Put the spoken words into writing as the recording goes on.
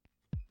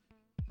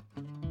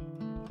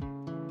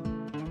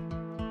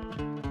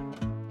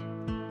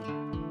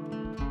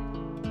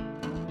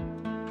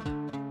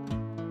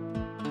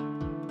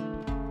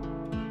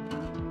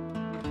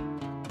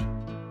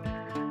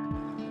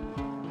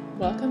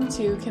Welcome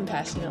to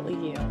Compassionately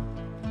You.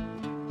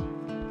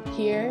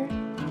 Here,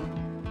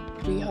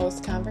 we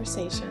host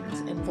conversations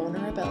in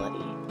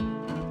vulnerability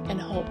in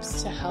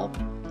hopes to help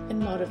and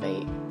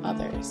motivate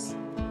others.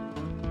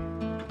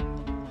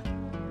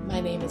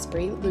 My name is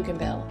Bree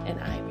Luganbill,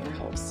 and I'm your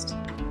host.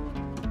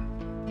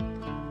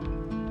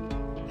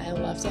 I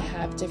love to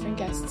have different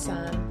guests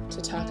on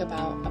to talk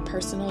about a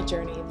personal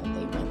journey that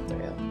they went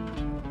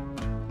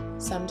through.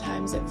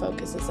 Sometimes it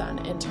focuses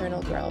on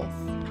internal growth.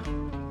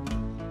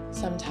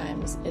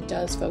 Sometimes it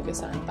does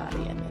focus on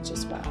body image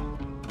as well,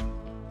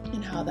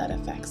 and how that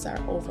affects our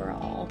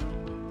overall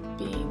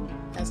being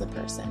as a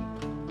person.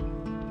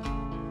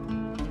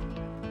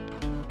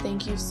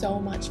 Thank you so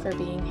much for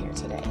being here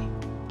today.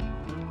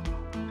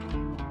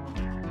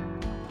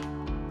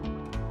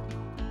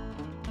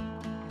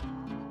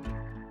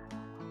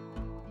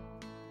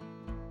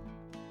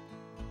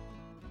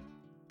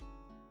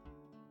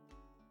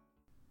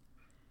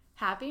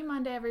 Happy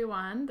Monday,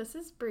 everyone. This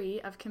is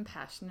Bree of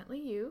Compassionately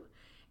You.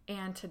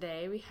 And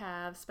today we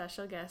have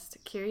special guest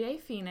Kyria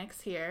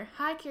Phoenix here.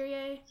 Hi,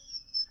 Kyria.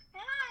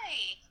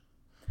 Hi.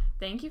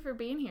 Thank you for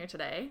being here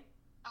today.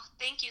 Oh,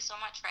 thank you so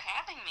much for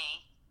having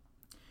me.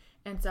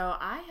 And so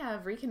I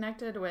have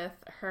reconnected with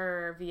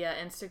her via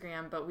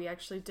Instagram, but we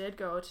actually did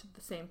go to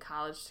the same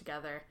college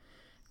together.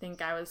 I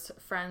think I was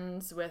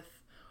friends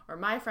with, or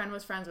my friend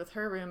was friends with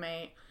her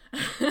roommate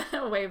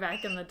way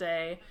back in the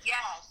day.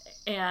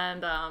 Yes.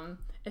 And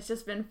it's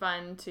just been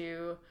fun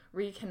to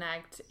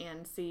reconnect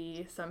and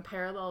see some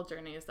parallel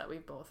journeys that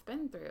we've both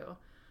been through.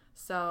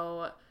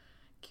 So,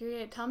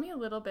 Kyria, tell me a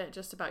little bit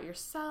just about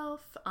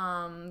yourself,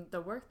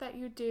 the work that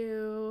you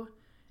do.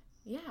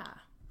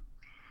 Yeah.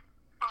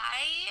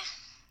 I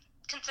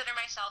consider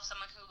myself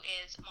someone who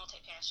is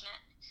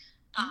multi-passionate,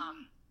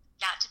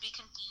 not to be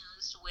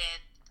confused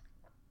with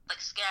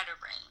like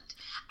scatterbrained.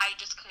 I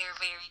just care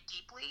very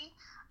deeply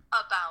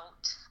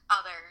about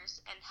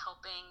others and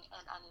helping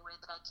in any way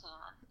that I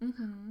can.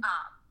 Mm-hmm.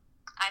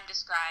 I'm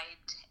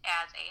described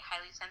as a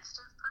highly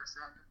sensitive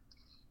person,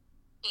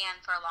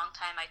 and for a long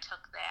time I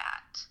took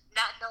that,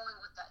 not knowing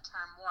what that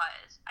term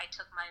was, I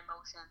took my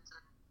emotions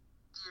and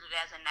viewed it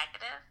as a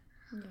negative.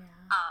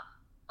 Yeah.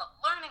 But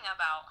learning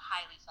about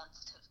highly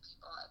sensitive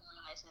people and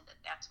realizing that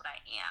that's what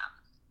I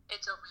am,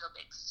 it's a real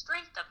big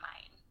strength of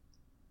mine,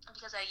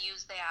 because I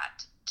use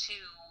that to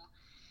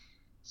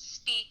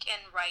speak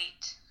and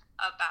write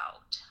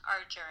about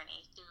our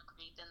journey through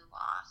grief and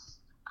loss,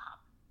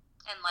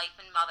 and life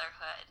and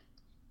motherhood,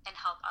 and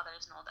help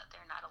others know that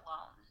they're not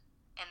alone,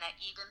 and that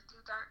even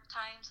through dark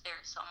times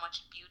there's so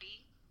much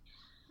beauty,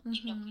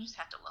 even if we just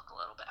have to look a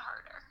little bit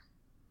harder.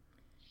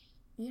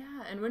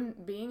 Yeah, and when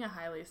being a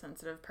highly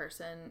sensitive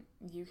person,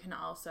 you can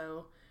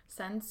also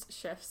sense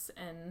shifts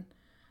in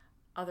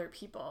other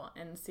people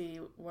and see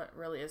what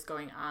really is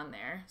going on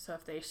there. So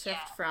if they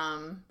shift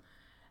from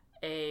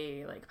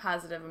a like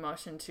positive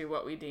emotion to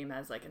what we deem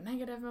as like a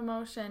negative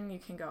emotion, you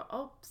can go,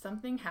 oh,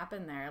 something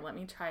happened there. Let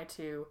me try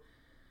to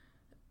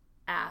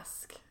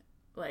ask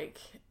like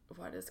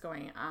what is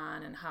going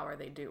on and how are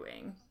they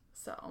doing.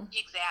 So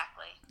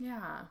Exactly.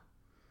 Yeah,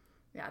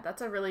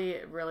 that's a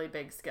really, really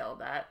big skill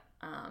that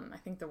I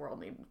think the world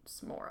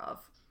needs more of.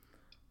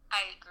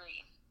 I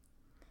agree.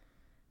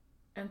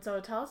 And so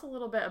tell us a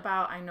little bit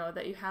about, I know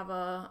that you have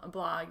a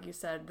blog you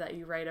said that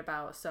you write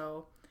about,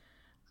 so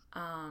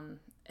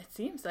it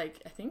seems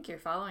like I think your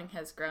following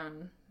has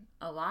grown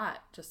a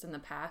lot just in the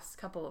past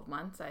couple of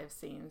months I've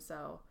seen.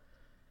 So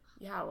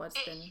yeah,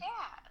 It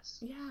has.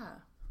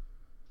 Yeah.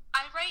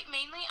 I write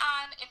mainly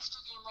on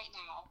Instagram right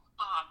now.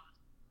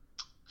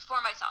 For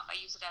myself, I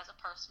use it as a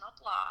personal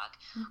blog.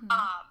 Mm-hmm.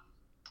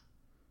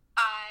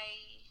 I,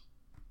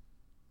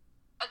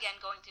 again,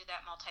 going through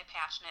that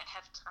multi-passionate,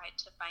 have tried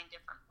to find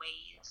different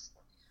ways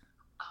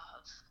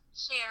of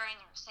sharing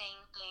or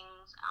saying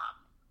things,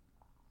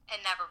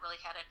 and never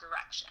really had a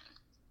direction.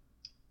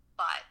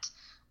 But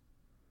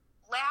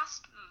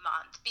last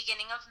month,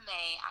 beginning of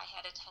May, I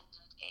had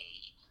attended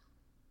a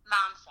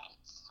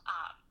conference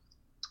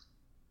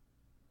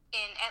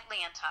in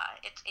Atlanta.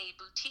 It's a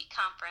boutique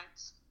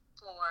conference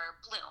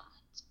for Bloom.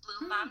 It's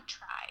Bloom Mom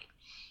Tribe.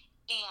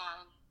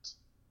 And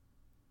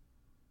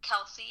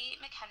Kelsey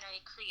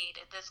McHenry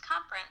created this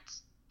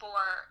conference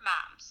for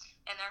moms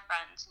and their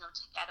friends,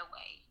 to get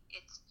away.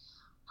 It's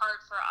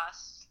hard for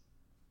us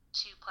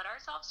to put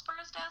ourselves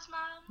first as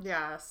moms.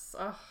 Yes.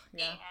 Oh,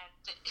 yeah.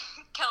 And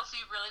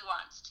Kelsey really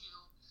wants to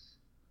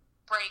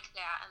break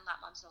that and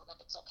let moms know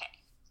that it's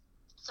okay.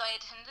 So I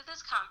attended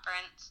this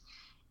conference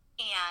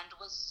and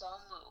was so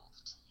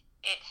moved.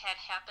 It had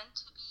happened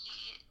to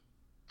be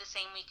the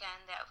same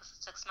weekend that was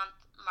the 6-month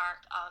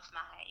mark of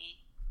my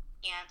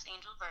aunt's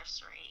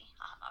anniversary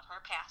of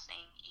her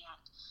passing,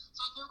 and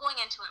so I knew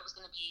going into it was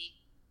going to be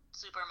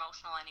super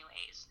emotional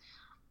anyways.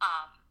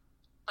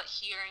 But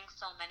hearing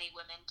so many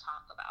women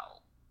talk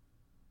about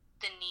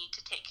the need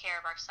to take care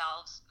of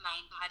ourselves,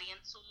 mind, body,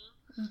 and soul,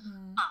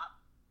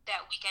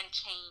 that weekend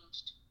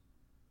changed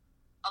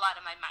a lot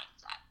of my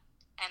mindset.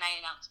 And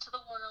I announced to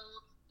the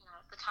world,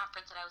 at the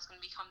conference, that I was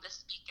going to become the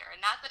speaker. And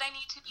not that I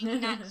need to be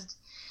the next,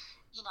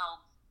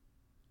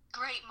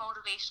 great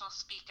motivational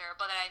speaker,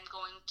 but that I'm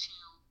going to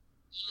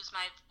use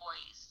my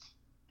voice,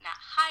 not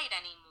hide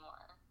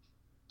anymore,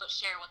 but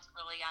share what's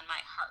really on my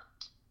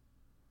heart.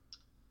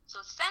 So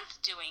since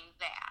doing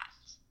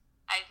that,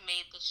 I've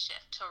made the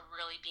shift to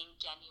really being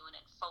genuine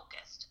and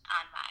focused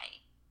on my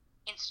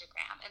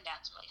Instagram, and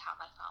that's really how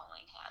my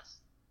following has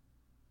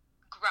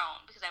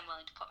grown, because I'm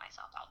willing to put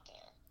myself out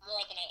there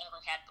more than I ever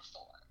had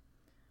before.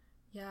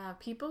 Yeah,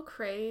 people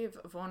crave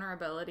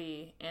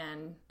vulnerability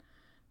and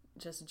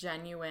just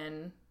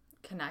genuine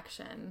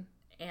connection,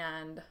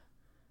 and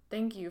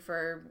thank you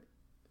for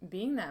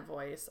being that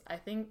voice. I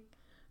think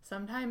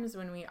sometimes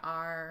when we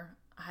are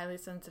highly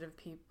sensitive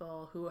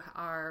people who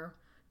are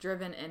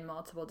driven in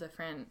multiple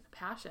different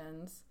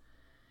passions,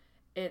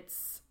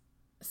 it's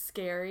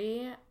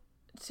scary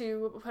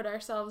to put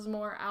ourselves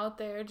more out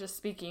there, just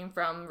speaking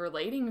from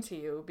relating to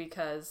you,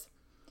 because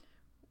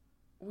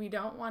we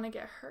don't want to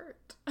get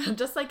hurt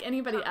just like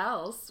anybody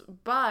else,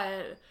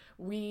 but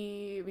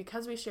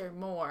because we share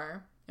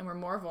more and we're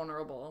more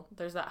vulnerable,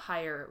 there's that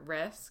higher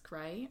risk,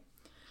 right?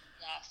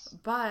 Yes.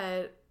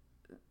 But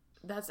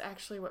that's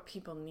actually what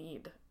people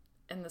need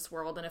in this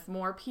world, and if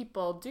more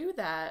people do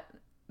that,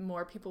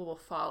 more people will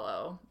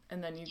follow,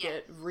 and then you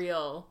get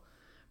real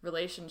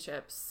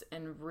relationships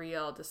and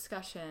real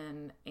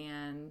discussion,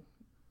 and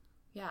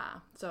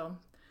so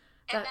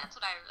that's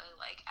what I really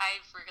like.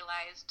 I've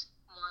realized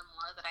more and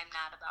more that I'm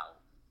not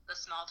about the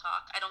small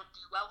talk. I don't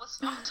do well with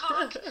small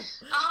talk.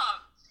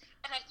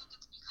 And I think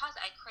it's because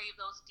I crave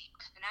those deep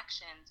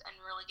connections and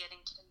really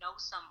getting to know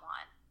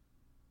someone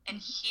and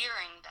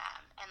hearing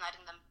them and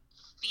letting them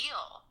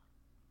feel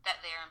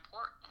that they're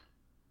important.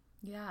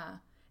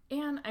 Yeah.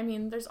 And I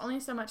mean, there's only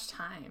so much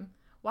time.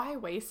 Why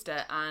waste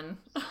it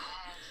on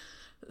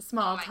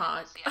small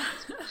talk?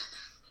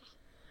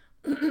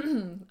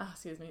 Goodness, oh,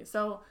 excuse me.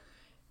 So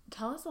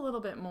tell us a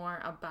little bit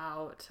more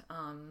about,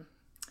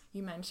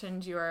 you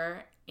mentioned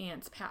your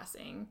aunt's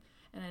passing,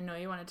 and I know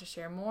you wanted to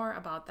share more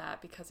about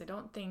that, because I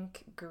don't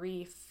think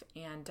grief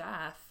and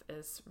death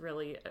is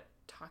really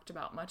talked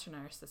about much in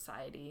our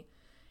society,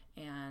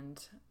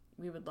 and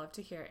we would love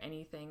to hear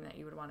anything that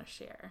you would want to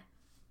share.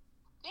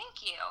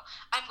 Thank you.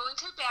 I'm going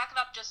to back it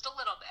up just a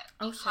little bit,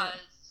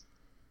 because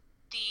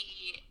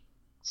the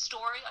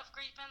story of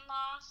grief and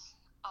loss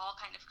all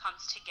kind of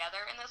comes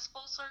together in this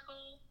full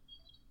circle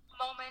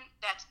moment.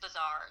 That's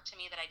bizarre to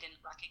me, that I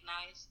didn't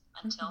recognize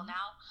until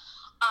now.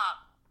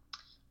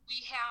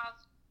 We have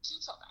 2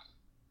 children,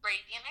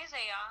 Brady and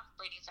Isaiah.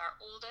 Brady's our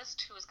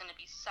oldest, who is going to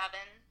be 7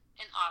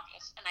 in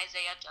August, and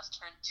Isaiah just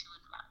turned 2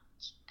 in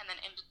March. And then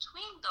in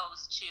between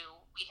those 2,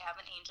 we have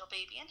an angel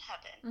baby in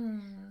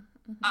heaven,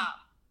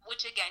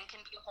 which again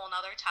can be a whole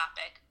nother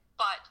topic.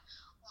 But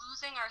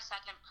losing our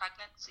second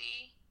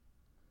pregnancy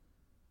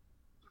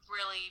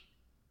really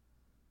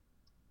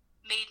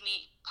made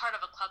me part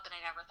of a club that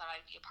I never thought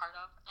I'd be a part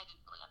of. I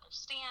didn't really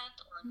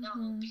understand or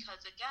know,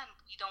 because again,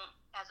 we don't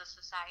as a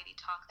society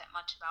talk that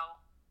much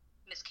about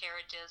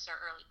miscarriages or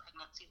early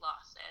pregnancy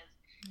losses.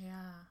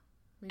 Yeah.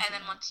 And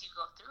then once you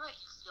go through it,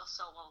 you feel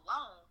so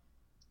alone.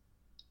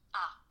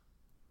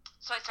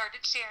 So I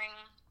started sharing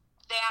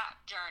that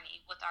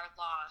journey with our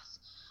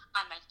loss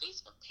on my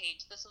Facebook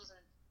page. This was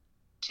in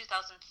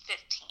 2015.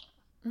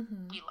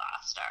 We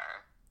lost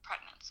our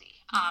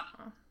pregnancy.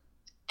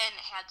 And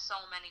had so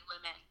many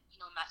women,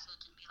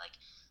 message and be like,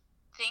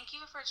 thank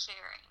you for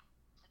sharing.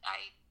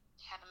 I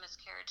had a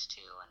miscarriage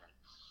too, and then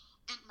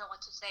didn't know what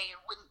to say or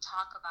wouldn't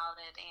talk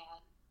about it. And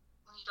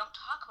when you don't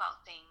talk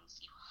about things,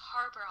 you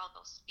harbor all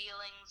those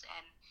feelings,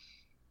 and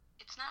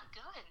it's not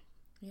good.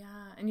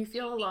 Yeah, and you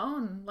feel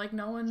alone, like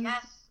no one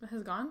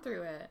has gone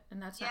through it, and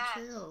that's not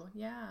true.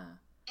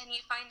 Yeah. And you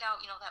find out,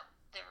 that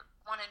there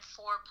 1 in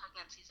 4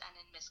 pregnancies end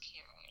in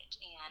miscarriage,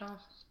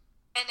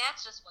 and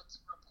that's just what's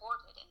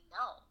reported and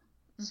known.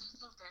 So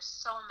you think there's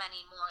so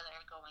many more that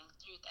are going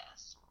through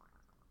this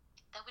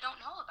that we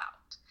don't know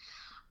about.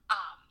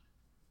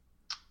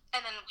 And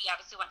then we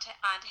obviously went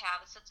on to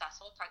have a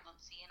successful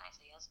pregnancy, and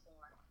Isaiah's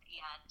born.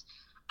 And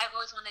I've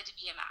always wanted to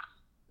be a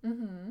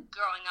mom.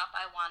 Growing up,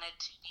 I wanted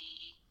to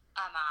be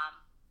a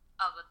mom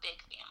of a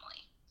big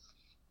family.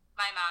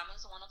 My mom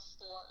is one of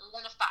 5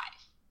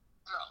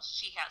 girls.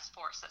 She has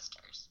 4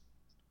 sisters.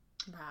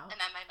 Wow.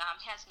 And then my mom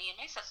has me and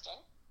my sister.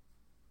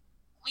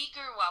 We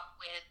grew up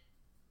with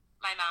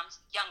my mom's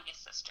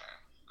youngest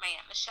sister, my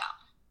Aunt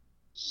Michelle.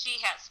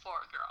 She has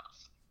 4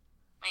 girls,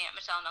 my Aunt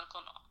Michelle and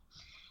Uncle Noel.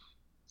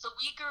 So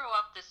we grew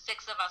up, the 6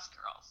 of us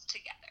girls,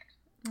 together.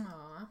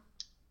 Aww.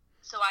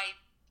 So I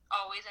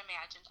always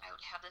imagined I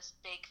would have this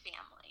big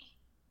family.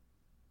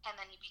 And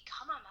then you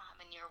become a mom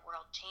and your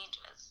world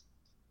changes.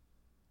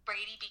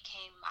 Brady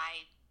became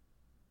my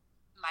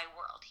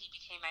world. He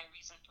became my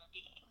reason for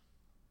being.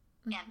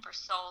 And for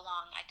so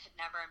long, I could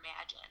never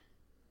imagine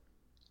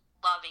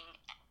loving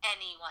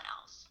anyone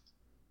else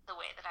the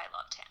way that I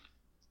loved him.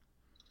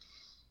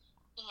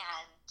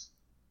 And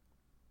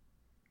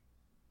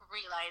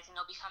realizing,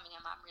 becoming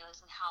a mom,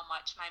 realizing how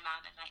much my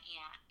mom and my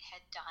aunt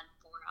had done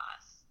for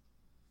us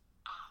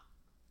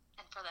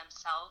and for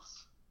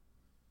themselves.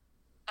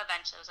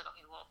 Eventually I was like,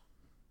 okay, well,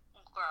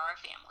 for our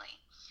family.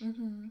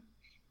 Mm-hmm.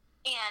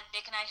 And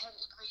Nick and I had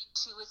agreed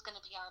 2 is going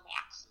to be our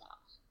maximum.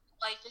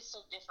 Life is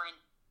so different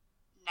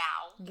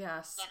now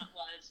Yes. than it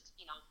was,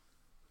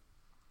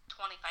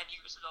 25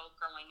 years ago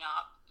growing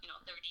up,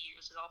 30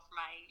 years ago for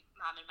my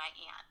mom and my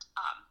aunt.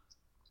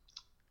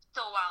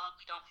 So while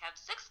we don't have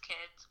 6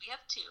 kids, we have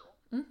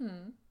 2.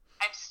 Mm-hmm.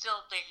 I'm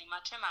still very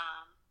much a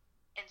mom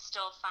and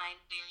still find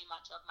very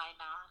much of my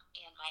mom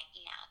and my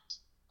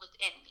aunt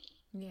within me.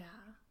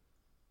 Yeah.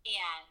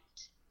 And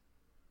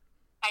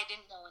I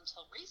didn't know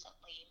until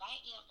recently, my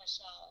Aunt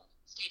Michelle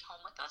stayed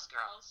home with us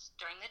girls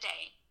during the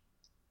day,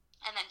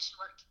 and then she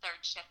worked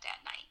 3rd shift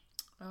at night.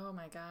 Oh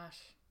my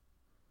gosh.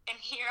 And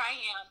here I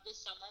am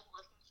this summer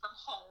working from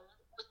home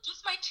with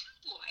just my 2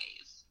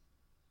 boys.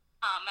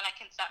 And I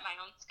can set my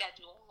own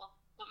schedule.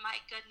 But my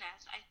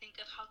goodness, I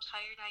think of how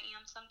tired I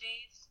am some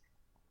days.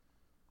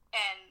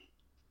 And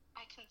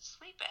I can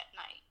sleep at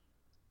night.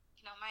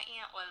 My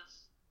aunt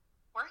was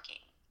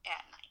working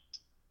at night.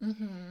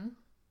 Mm-hmm.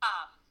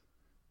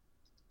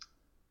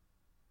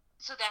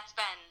 So that's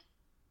been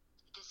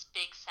this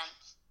big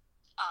sense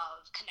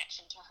of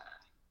connection to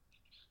her.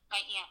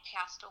 My aunt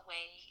passed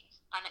away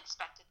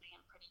unexpectedly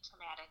and pretty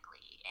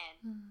traumatically in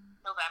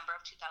November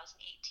of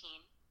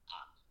 2018.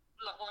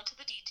 We won't go into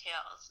the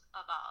details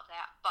of all of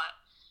that, but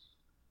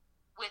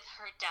with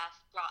her death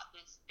brought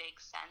this big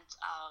sense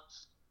of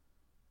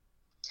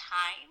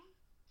time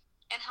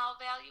and how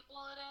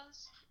valuable it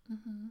is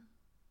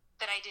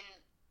that I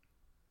didn't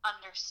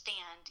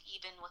understand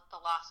even with the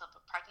loss of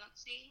a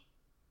pregnancy.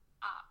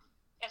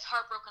 As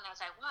heartbroken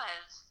as I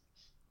was,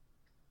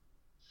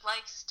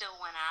 life still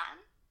went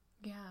on.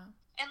 Yeah.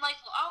 And life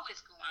will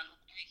always go on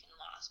with grief and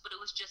loss, but it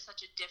was just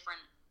such a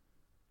different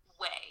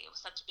way. It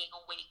was such a big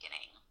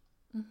awakening.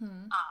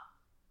 Mm-hmm.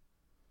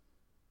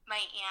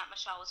 My Aunt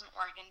Michelle was an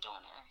organ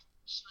donor.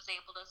 She was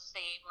able to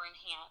save or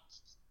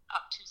enhance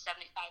up to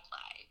 75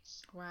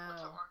 lives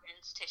with her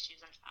organs,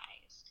 tissues, and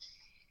eyes.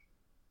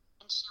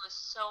 And she was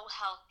so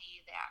healthy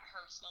that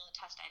her small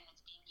intestine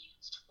is being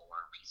used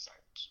for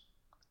research.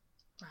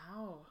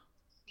 Wow.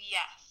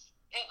 Yes.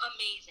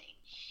 Amazing.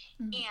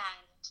 Mm-hmm.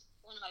 And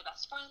one of my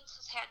best friends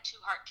has had 2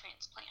 heart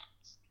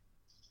transplants.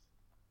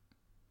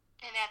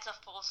 And that's a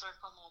full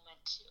circle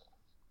moment, too.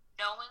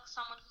 Knowing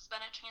someone who's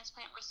been a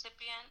transplant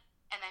recipient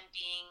and then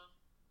being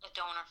a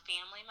donor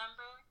family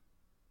member,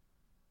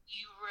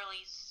 you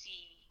really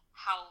see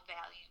how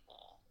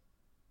valuable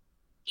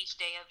each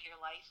day of your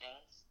life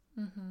is.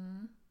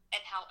 Mm-hmm.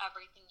 And how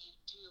everything you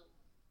do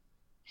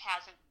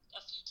has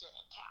a future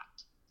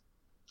impact.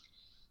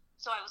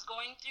 So I was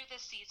going through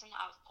this season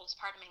of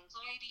postpartum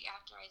anxiety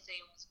after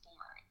Isaiah was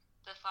born.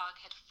 The fog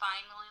had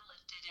finally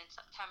lifted in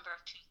September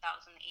of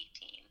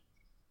 2018.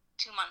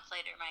 2 months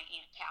later, my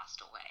aunt passed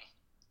away.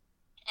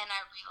 And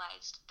I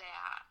realized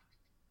that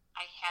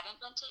I hadn't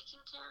been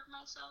taking care of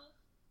myself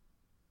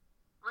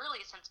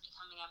really since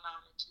becoming a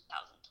mom in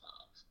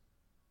 2012.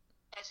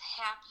 As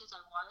happy as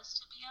I was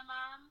to be a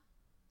mom,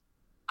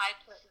 I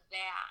put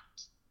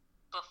that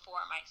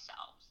before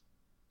myself.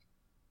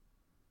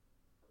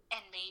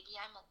 And maybe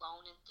I'm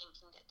alone in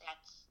thinking that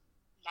that's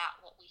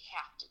not what we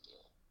have to do.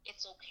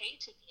 It's okay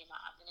to be a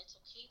mom, and it's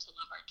okay to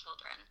love our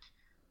children,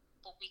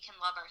 but we can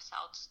love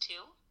ourselves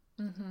too.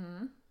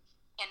 Mm-hmm.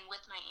 And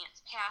with my aunt's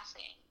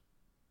passing,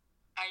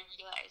 I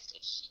realized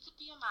if she could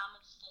be a mom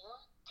of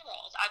 4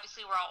 girls,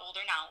 obviously we're all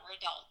older now, we're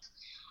adults,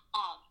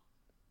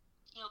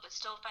 but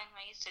still find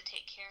ways to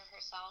take care of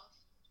herself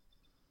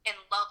and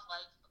love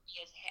life, but be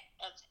as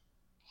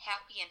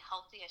happy and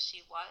healthy as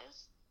she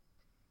was,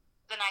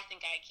 then I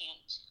think I can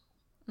too.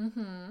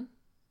 Mm-hmm.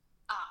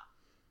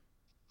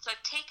 So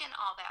I've taken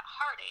all that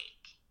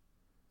heartache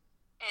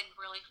and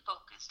really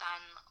focused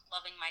on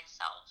loving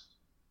myself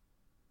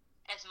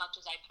as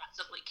much as I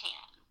possibly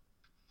can.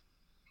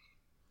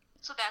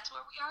 So that's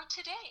where we are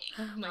today.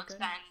 Oh my It's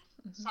been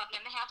 7.5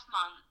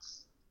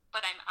 months,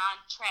 but I'm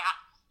on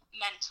track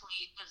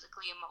mentally,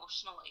 physically,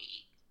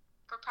 emotionally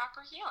for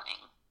proper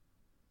healing.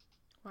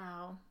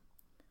 Wow.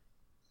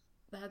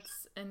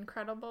 That's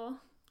incredible.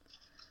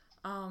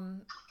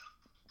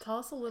 Tell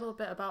us a little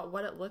bit about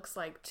what it looks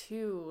like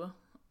to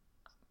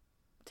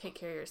take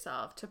care of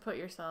yourself, to put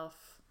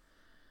yourself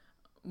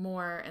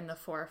more in the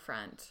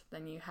forefront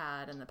than you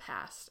had in the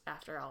past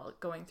after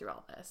going through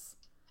all this.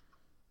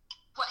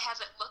 What has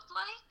it looked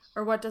like?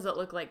 Or what does it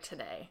look like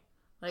today?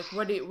 Like,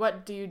 what do you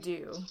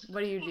do?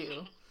 What do you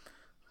do?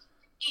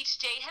 Each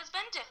day has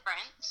been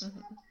different.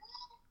 Mm-hmm.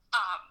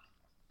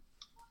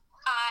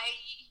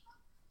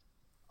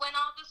 When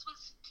all this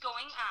was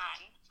going on,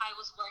 I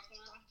was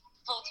working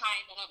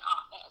full-time in an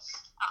office,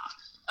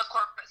 a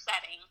corporate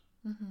setting.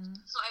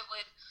 Mm-hmm. So I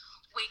would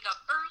wake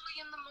up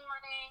early in the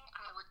morning,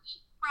 I would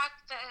eat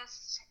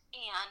breakfast,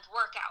 and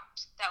work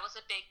out. That was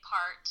a big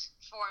part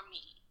for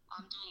me,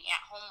 doing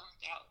at-home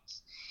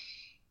workouts.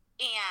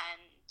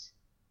 And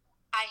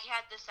I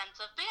had this sense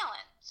of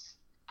balance.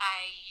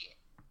 I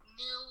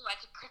knew I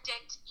could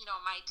predict,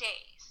 my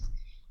days.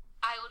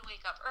 I would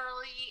wake up early